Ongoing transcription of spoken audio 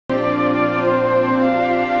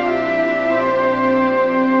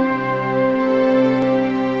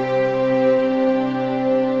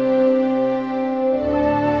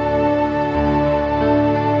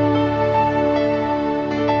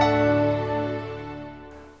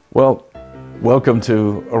Well, welcome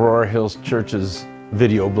to Aurora Hills Church's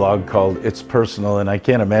video blog called It's Personal, and I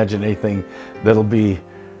can't imagine anything that'll be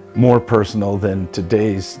more personal than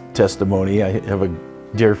today's testimony. I have a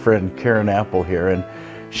dear friend, Karen Apple, here, and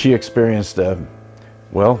she experienced a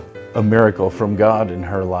miracle from God in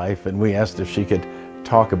her life, and we asked if she could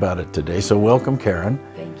talk about it today. So welcome, Karen.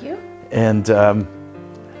 Thank you. And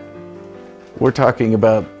we're talking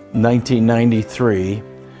about 1993,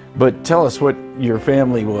 but tell us what your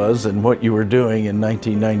family was and what you were doing in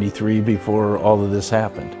 1993 before all of this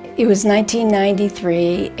happened. It was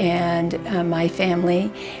 1993, and my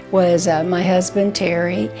family was my husband,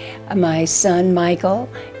 Terry, my son, Michael,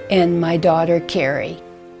 and my daughter, Carrie.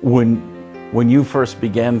 When you first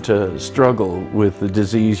began to struggle with the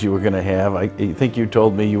disease you were going to have, I think you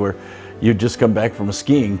told me you'd just come back from a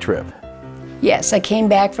skiing trip. Yes, I came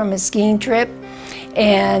back from a skiing trip,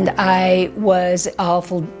 and I was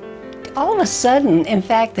awful. All of a sudden, in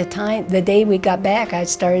fact, the day we got back, I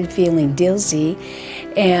started feeling dizzy,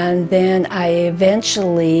 and then I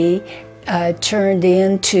eventually turned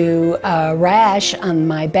into a rash on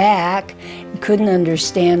my back. Couldn't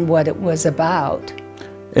understand what it was about.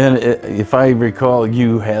 And if I recall,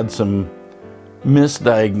 you had some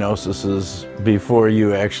misdiagnoses before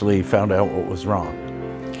you actually found out what was wrong.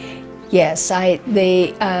 Yes, I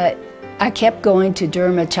kept going to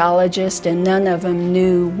dermatologists, and none of them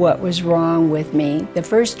knew what was wrong with me. The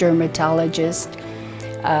first dermatologist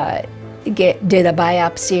did a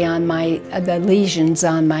biopsy on the lesions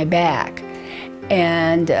on my back,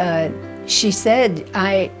 and she said,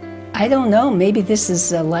 I don't know, maybe this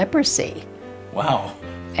is a leprosy. Wow.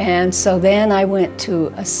 And so then I went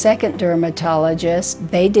to a second dermatologist.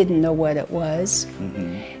 They didn't know what it was.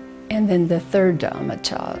 Mm-hmm. And then the third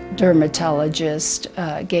dermatologist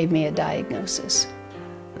gave me a diagnosis.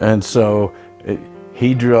 And so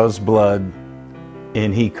he draws blood,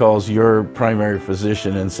 and he calls your primary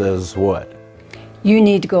physician and says what? You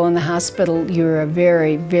need to go in the hospital. You're a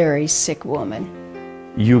very, very sick woman.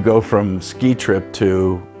 You go from ski trip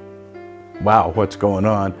to, wow, what's going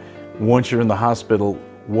on? Once you're in the hospital,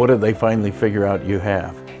 what do they finally figure out you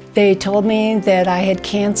have? They told me that I had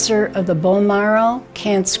cancer of the bone marrow,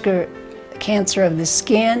 cancer of the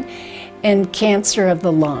skin, and cancer of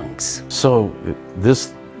the lungs. So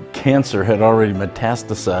this cancer had already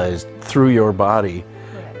metastasized through your body.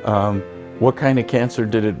 What kind of cancer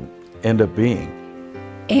did it end up being?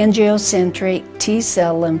 Angiocentric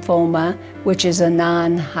T-cell lymphoma, which is a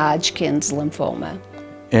non-Hodgkin's lymphoma.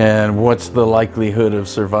 And what's the likelihood of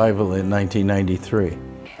survival in 1993?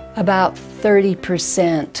 About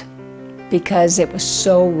 30%, because it was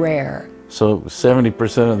so rare. So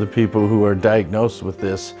 70% of the people who are diagnosed with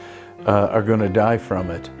this are going to die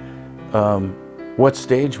from it. What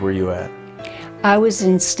stage were you at? I was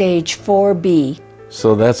in stage 4B.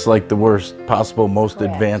 So that's like the worst possible, most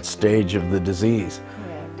Correct. Advanced stage of the disease.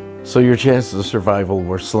 Correct. So your chances of survival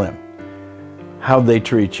were slim. How'd they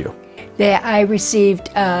treat you? I received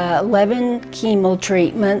 11 chemo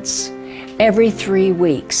treatments every 3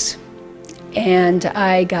 weeks. And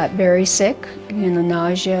I got very sick,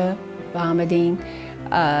 nausea, vomiting,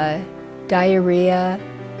 diarrhea,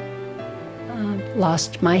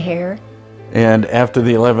 lost my hair. And after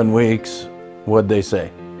the 11 weeks, what'd they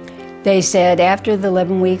say? They said after the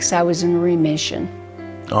 11 weeks I was in remission.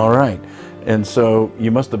 All right. And so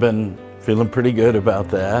you must have been feeling pretty good about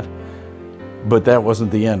that, but that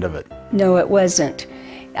wasn't the end of it. No, it wasn't.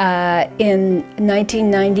 In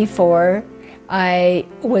 1994, I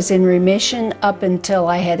was in remission up until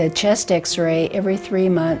I had a chest x-ray every 3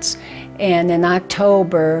 months, and in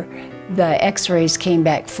October, the x-rays came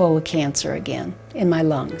back full of cancer again in my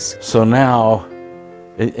lungs. So now,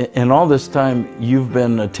 in all this time, you've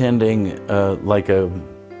been attending like a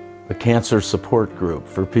cancer support group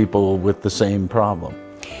for people with the same problem.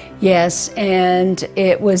 Yes, and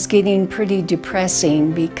it was getting pretty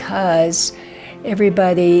depressing because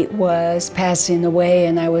everybody was passing away,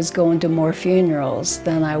 and I was going to more funerals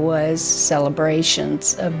than I was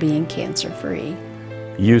celebrations of being cancer-free.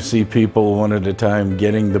 You see people one at a time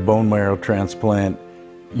getting the bone marrow transplant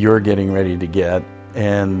you're getting ready to get,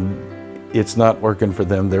 and it's not working for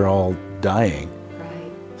them. They're all dying.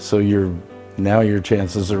 Right. So now your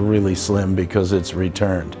chances are really slim because it's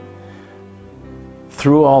returned.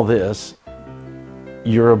 Through all this,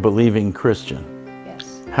 you're a believing Christian.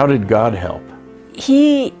 Yes. How did God help?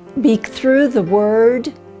 Through the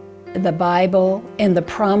Word, the Bible, and the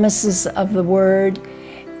promises of the Word,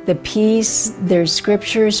 the peace, there's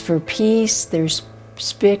scriptures for peace, there's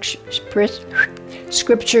scriptures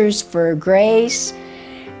for grace.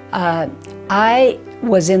 I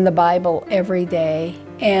was in the Bible every day,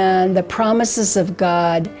 and the promises of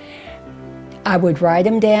God, I would write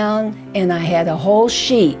them down, and I had a whole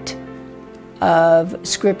sheet of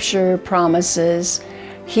scripture promises,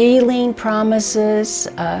 healing promises,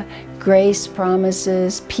 grace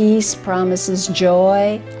promises, peace promises,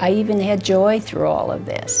 joy. I even had joy through all of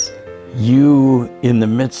this. You, in the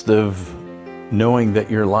midst of knowing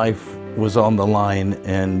that your life was on the line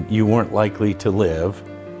and you weren't likely to live,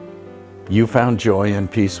 you found joy and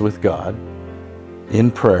peace with God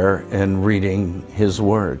in prayer and reading His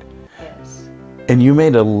Word. Yes. And you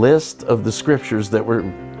made a list of the scriptures that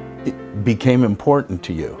became important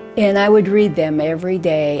to you. And I would read them every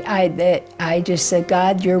day. I just said,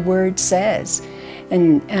 God, your word says.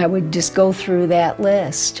 And I would just go through that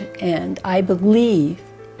list. And I believe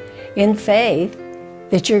in faith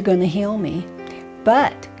that you're going to heal me.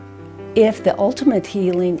 But if the ultimate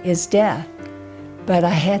healing is death, but I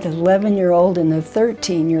had an 11-year-old and a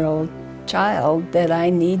 13-year-old child that I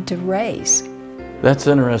need to raise. That's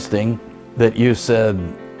interesting that you said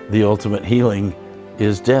the ultimate healing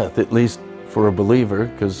is death, at least for a believer,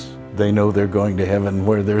 because they know they're going to heaven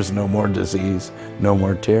where there's no more disease, no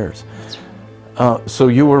more tears. So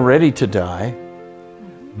you were ready to die,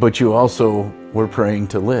 but you also were praying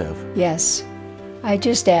to live. Yes. I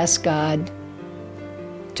just asked God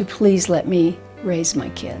to please let me raise my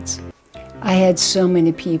kids. I had so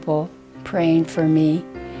many people praying for me.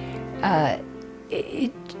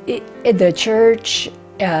 The church,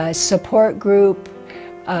 support group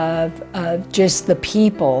of just the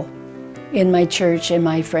people in my church and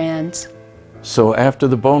my friends. So after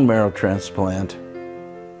the bone marrow transplant,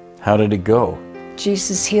 how did it go?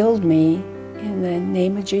 Jesus healed me in the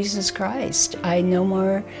name of Jesus Christ. I no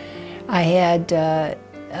more, I had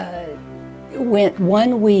went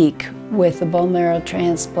 1 week with the bone marrow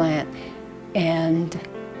transplant and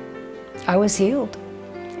I was healed.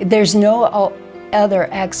 There's no other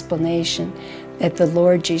explanation that the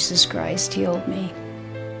Lord Jesus Christ healed me.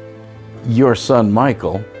 Your son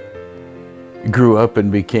Michael grew up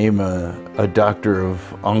and became a doctor of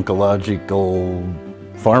oncological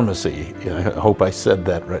pharmacy. I hope I said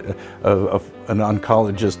that right. An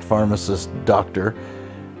oncologist, pharmacist, doctor.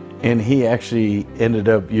 And he actually ended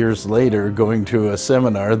up years later going to a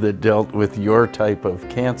seminar that dealt with your type of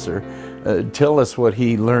cancer. Tell us what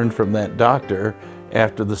he learned from that doctor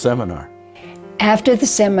after the seminar. After the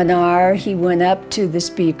seminar, he went up to the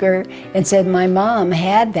speaker and said, my mom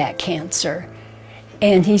had that cancer.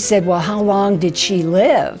 And he said, well, how long did she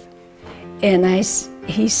live? And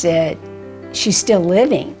he said, she's still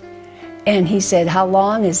living. And he said, how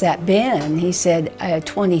long has that been? He said,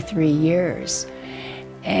 23 years.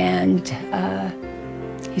 And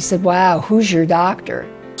he said, wow, who's your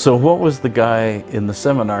doctor? So what was the guy in the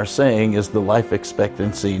seminar saying is the life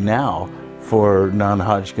expectancy now for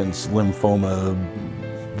non-Hodgkin's lymphoma,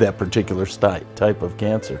 that particular type of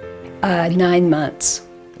cancer? 9 months.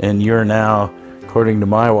 And you're now, according to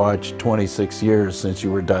my watch, 26 years since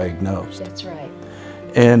you were diagnosed. That's right.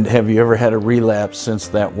 And have you ever had a relapse since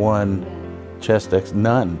that one chest X?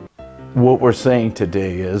 None. What we're saying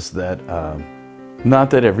today is that not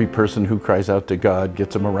that every person who cries out to God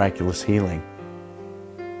gets a miraculous healing.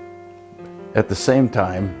 At the same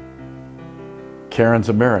time, Karen's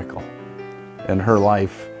a miracle. And her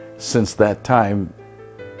life since that time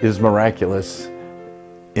is miraculous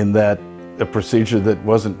in that a procedure that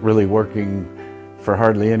wasn't really working for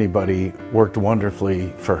hardly anybody worked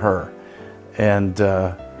wonderfully for her. And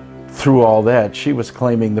through all that, she was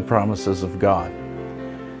claiming the promises of God.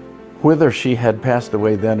 Whether she had passed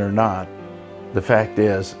away then or not, the fact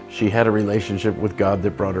is she had a relationship with God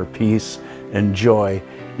that brought her peace and joy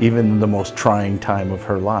even in the most trying time of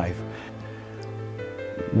her life.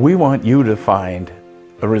 We want you to find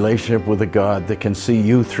a relationship with a God that can see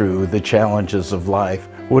you through the challenges of life,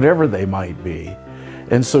 whatever they might be.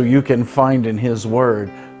 And so you can find in His Word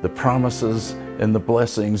the promises and the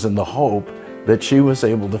blessings and the hope that she was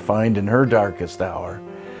able to find in her darkest hour.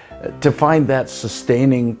 To find that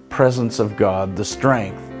sustaining presence of God, the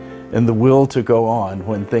strength and the will to go on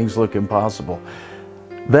when things look impossible.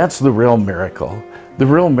 That's the real miracle. The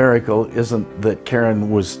real miracle isn't that Karen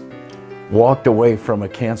walked away from a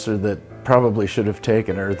cancer that probably should have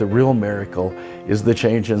taken her. The real miracle is the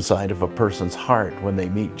change inside of a person's heart when they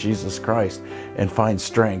meet Jesus Christ and find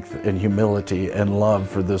strength and humility and love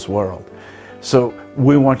for this world. So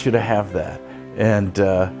we want you to have that. And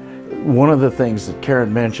one of the things that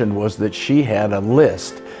Karen mentioned was that she had a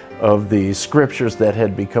list of the scriptures that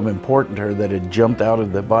had become important to her, that had jumped out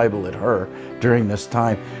of the Bible at her during this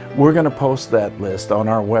time. We're going to post that list on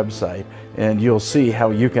our website, and you'll see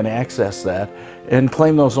how you can access that and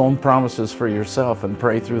claim those own promises for yourself and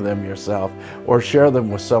pray through them yourself, or share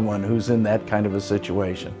them with someone who's in that kind of a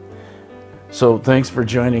situation. So thanks for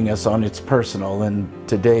joining us on It's Personal, and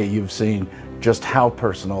today you've seen just how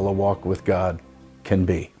personal a walk with God can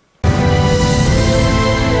be.